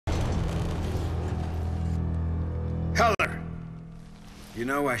Color! You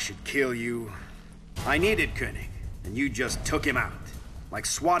know I should kill you. I needed Koenig, and you just took him out. Like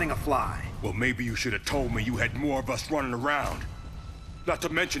swatting a fly. Well, maybe you should have told me you had more of us running around. Not to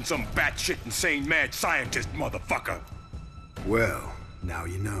mention some batshit insane mad scientist motherfucker. Well, now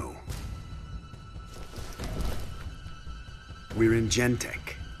you know. We're in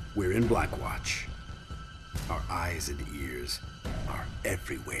Gentek. We're in Blackwatch. Our eyes and ears are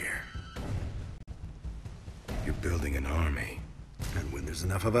everywhere. You're building an army. And when there's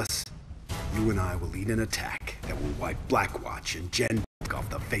enough of us, you and I will lead an attack that will wipe Blackwatch and Gentek off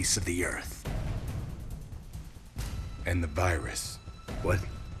the face of the Earth. And the virus. What?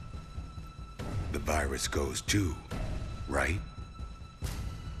 The virus goes too, right?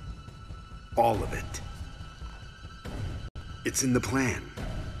 All of it. It's in the plan.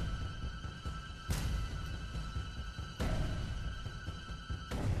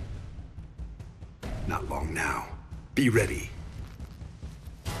 Not long now. Be ready.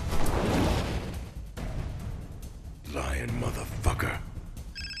 Lying motherfucker.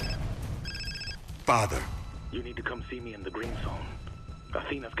 Father. You need to come see me in the Green Zone.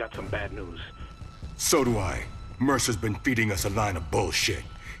 Athena's got some bad news. So do I. Mercer's been feeding us a line of bullshit.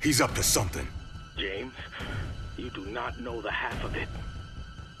 He's up to something. James, you do not know the half of it.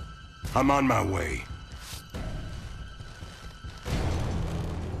 I'm on my way.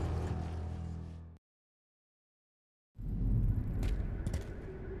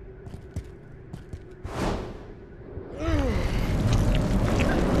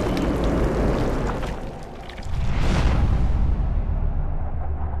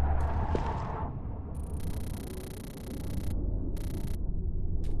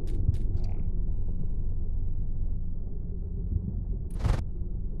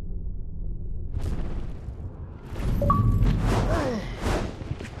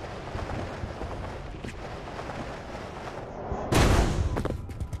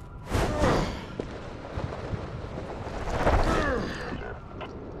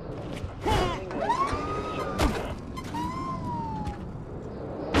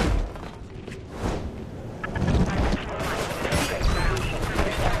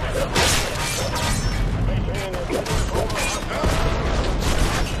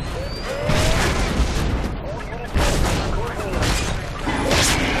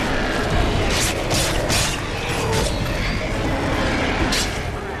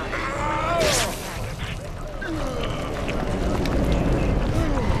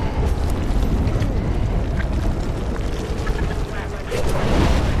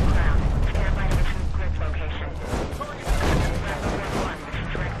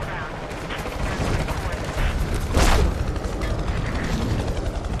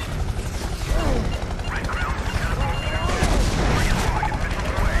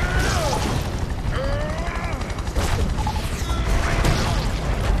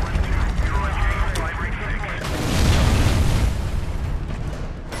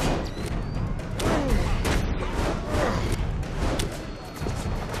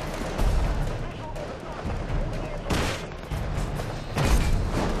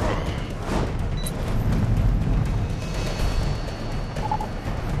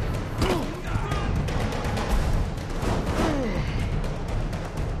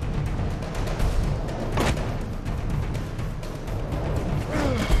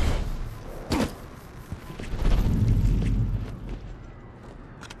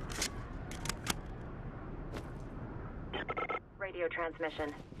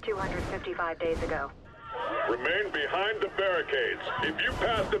 Transmission 255 days ago. Remain behind the barricades. If you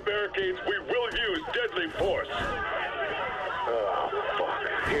pass the barricades, we will use deadly force. Oh,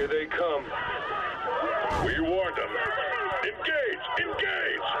 fuck. Here they come. We warned them. Engage!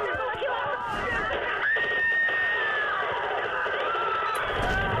 Engage!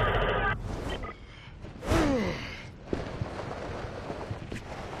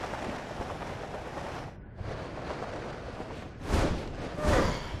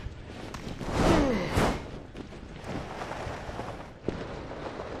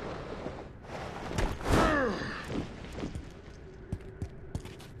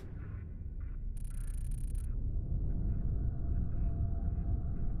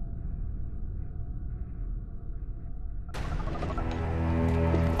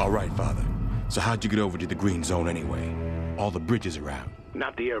 All right, Father. So how'd you get over to the Green Zone anyway? All the bridges are out.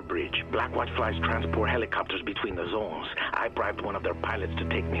 Not the air bridge. Blackwatch flies transport helicopters between the zones. I bribed one of their pilots to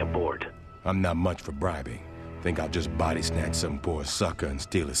take me aboard. I'm not much for bribing. Think I'll just body snatch some poor sucker and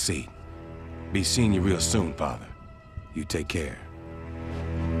steal a seat. Be seeing you real soon, Father. You take care.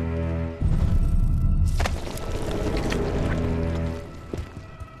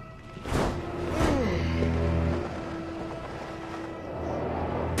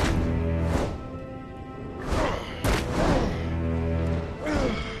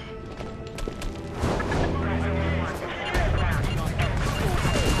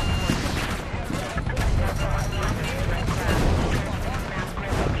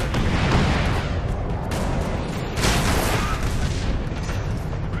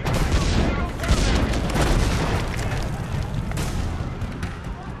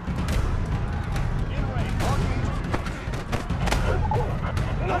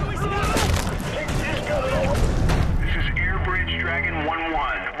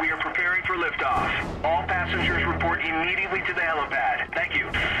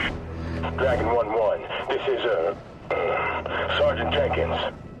 Dragon 1-1. This is, Sergeant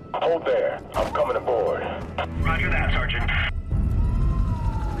Jenkins. Hold there. I'm coming aboard. Roger that, Sergeant.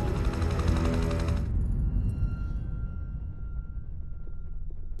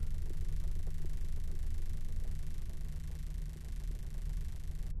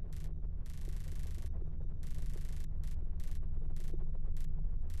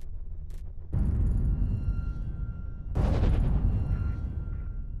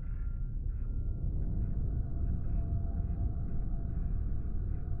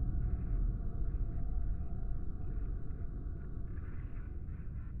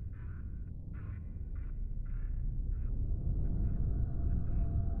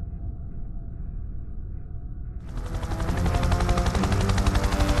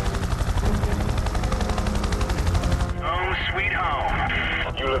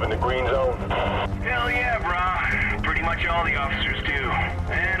 You live in the green zone? Hell yeah, brah. Pretty much all the officers do.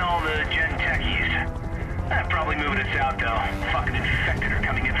 And all the gen techies. Probably moving it south, though. Fucking infected are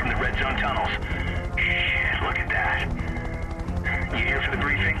coming in from the red zone tunnels. Shit, look at that. You here for the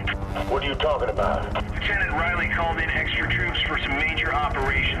briefing? What are you talking about? Lieutenant Riley called in extra troops for some major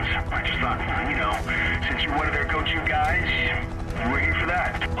operations. I just thought, you know, since you're one of their go-to guys, we're here for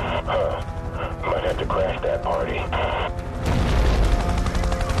that. Huh. Might have to crash that party.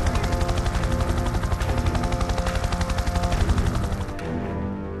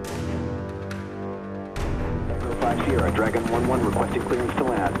 Sierra, Dragon 1-1 requesting clearance to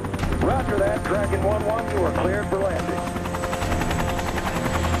land. Roger that, Dragon 1-1, you are cleared for landing.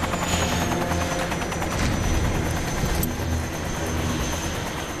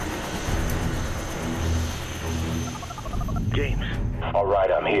 James. All right,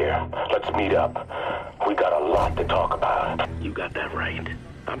 I'm here. Let's meet up. We got a lot to talk about. You got that right.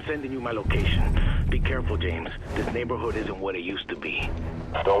 I'm sending you my location. Be careful, James. This neighborhood isn't what it used to be.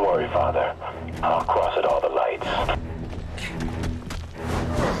 Don't worry, Father. I'll cross at all the lights.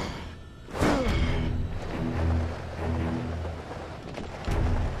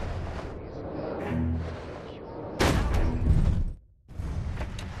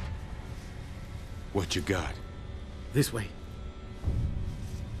 What you got? This way.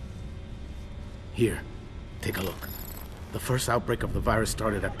 Here, take a look. The first outbreak of the virus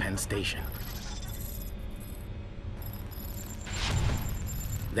started at Penn Station.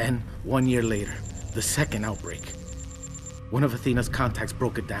 Then, 1 year later, the second outbreak. One of Athena's contacts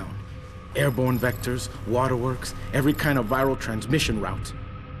broke it down. Airborne vectors, waterworks, every kind of viral transmission route.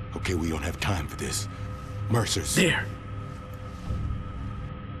 Okay, we don't have time for this. Mercer's... There!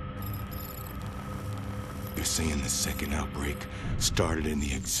 You're saying the second outbreak started in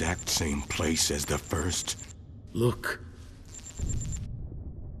the exact same place as the first? Look.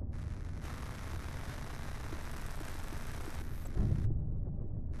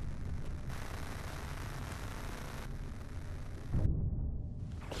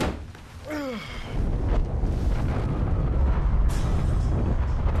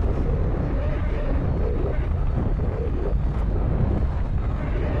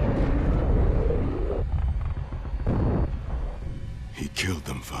 He killed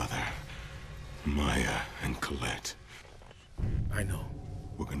them, Father. Maya and Colette. I know.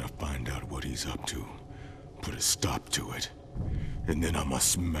 We're gonna find out what he's up to. Put a stop to it. And then I'ma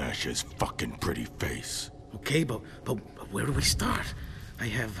smash his fucking pretty face. Okay, but where do we start? I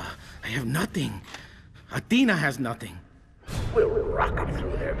have nothing. Athena has nothing. We'll rocket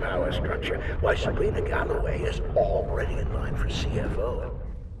through their power structure. Why, Sabrina Galloway is already in line for CFO.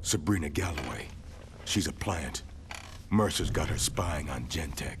 Sabrina Galloway. She's a plant. Mercer's got her spying on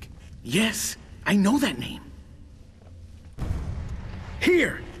Gentek. Yes, I know that name.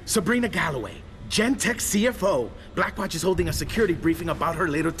 Here, Sabrina Galloway, Gentek CFO. Blackwatch is holding a security briefing about her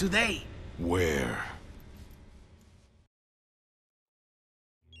later today. Where?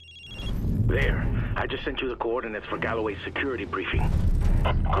 There. I just sent you the coordinates for Galloway's security briefing.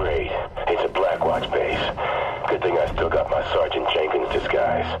 Great. It's a Blackwatch base. Good thing I still got my Sergeant Jenkins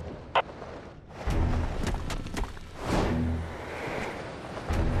disguise.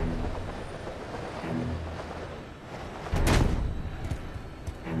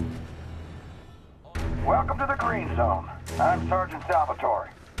 Welcome to the Green Zone. I'm Sergeant Salvatore.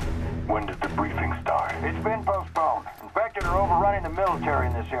 When did the briefing start? It's been postponed. Infected are overrunning the military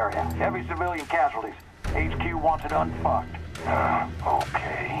in this area. Heavy civilian casualties. HQ wants it unfucked.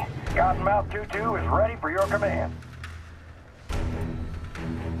 Okay. Cottonmouth 2-2 is ready for your command.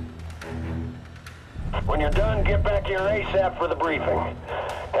 When you're done, get back here ASAP for the briefing.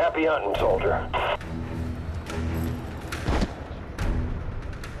 Happy hunting, soldier.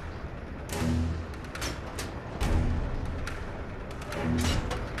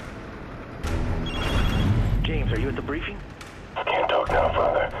 Are you at the briefing? I can't talk now,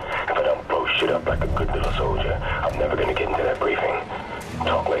 Father. If I don't blow shit up like a good little soldier, I'm never gonna get into that briefing.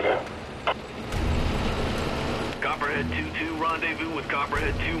 Talk later. Copperhead 2-2, rendezvous with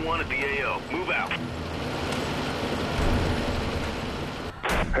Copperhead 2-1 at the AO. Move out.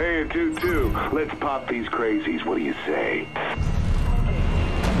 Hey, 2-2, let's pop these crazies. What do you say?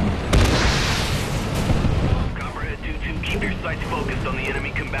 Copperhead 2-2, keep your sights focused on the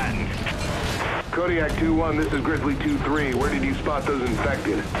enemy combatants. Kodiak 2-1, this is Grizzly 2-3. Where did you spot those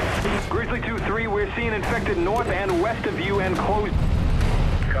infected? Grizzly 2-3, we're seeing infected north and west of you and close.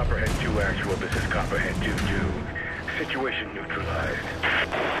 Copperhead 2 actual, this is Copperhead 2-2. Situation neutralized.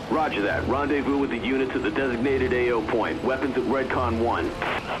 Roger that. Rendezvous with the units at the designated AO point. Weapons at Redcon 1.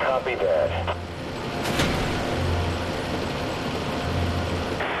 Copy that.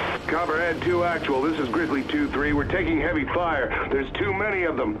 Copperhead 2 actual, this is Grizzly 2-3. We're taking heavy fire. There's too many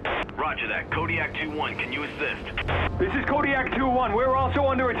of them. Roger that. Kodiak 2-1, can you assist? This is Kodiak 2-1, we're also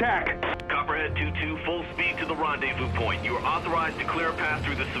under attack. Copperhead 2-2, full speed to the rendezvous point. You are authorized to clear a path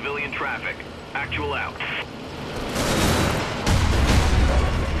through the civilian traffic. Actual out.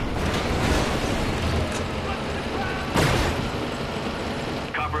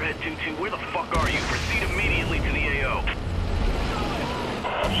 Copperhead 2-2, where the fuck are you? Proceed immediately to the AO.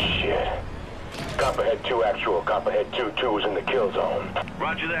 Shit. Copperhead 2 actual, Copperhead 2-2 is in the kill zone.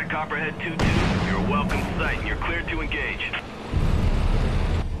 Roger that, Copperhead 2-2. You're a welcome sight and you're cleared to engage.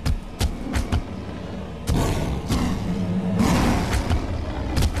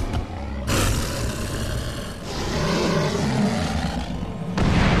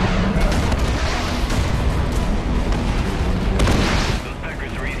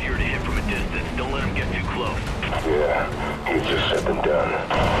 Yeah, easier said than done.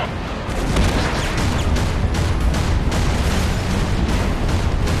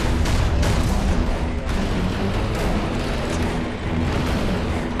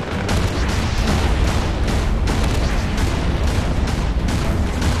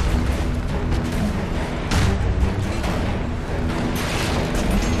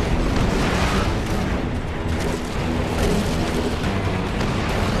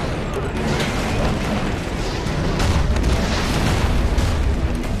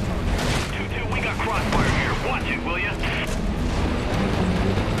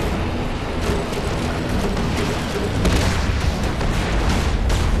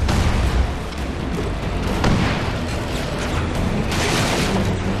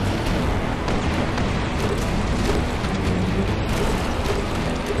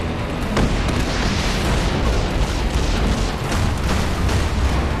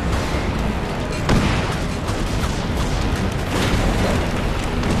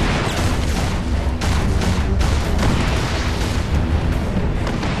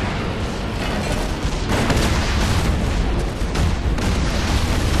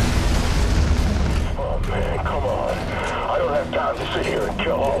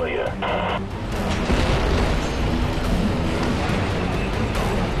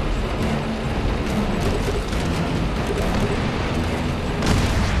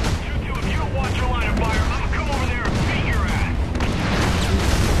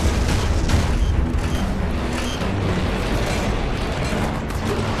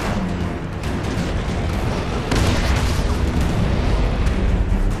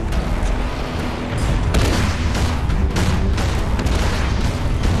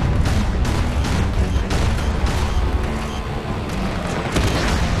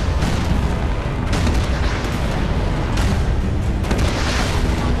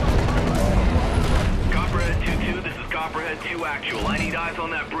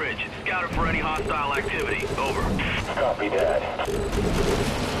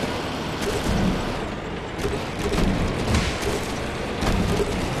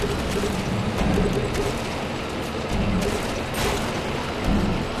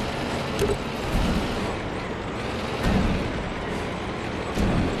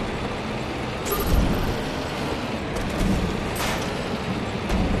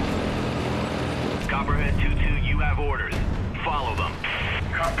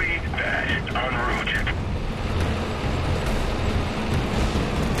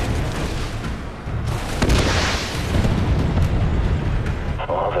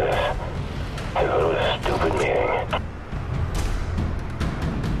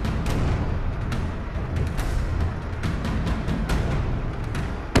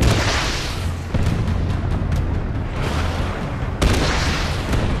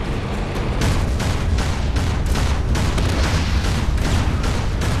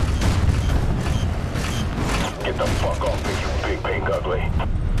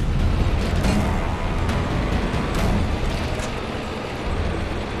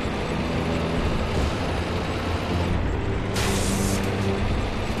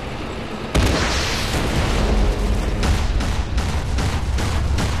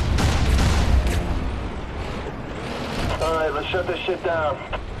 Let's shut this shit down.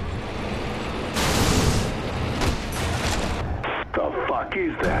 The fuck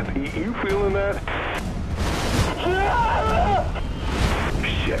is that? You feeling that?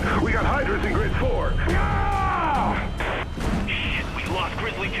 Shit, we got Hydras in grid 4. Shit, we lost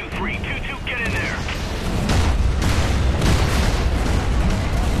Grizzly 2-3. 2-2, get in there.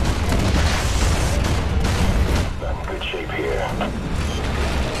 Not in good shape here.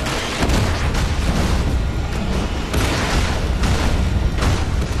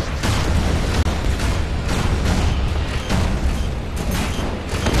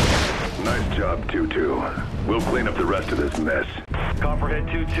 Nice job, 2-2. We'll clean up the rest of this mess. Copperhead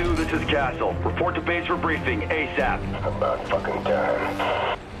 2-2, this is Castle. Report to base for briefing, ASAP. About fucking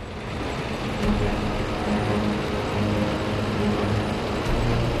time.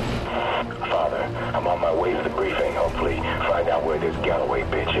 Father, I'm on my way to the briefing. Hopefully, find out where this Galloway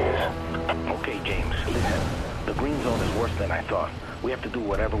bitch is. Okay, James, listen. The green zone is worse than I thought. We have to do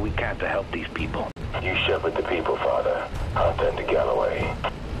whatever we can to help these people. You shepherd the people, Father. I'll tend to Galloway.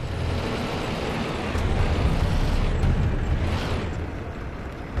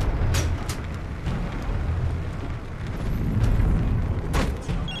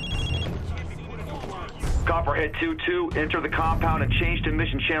 Copperhead 2-2, enter the compound and change to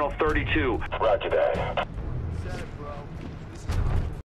mission channel 32. Roger that.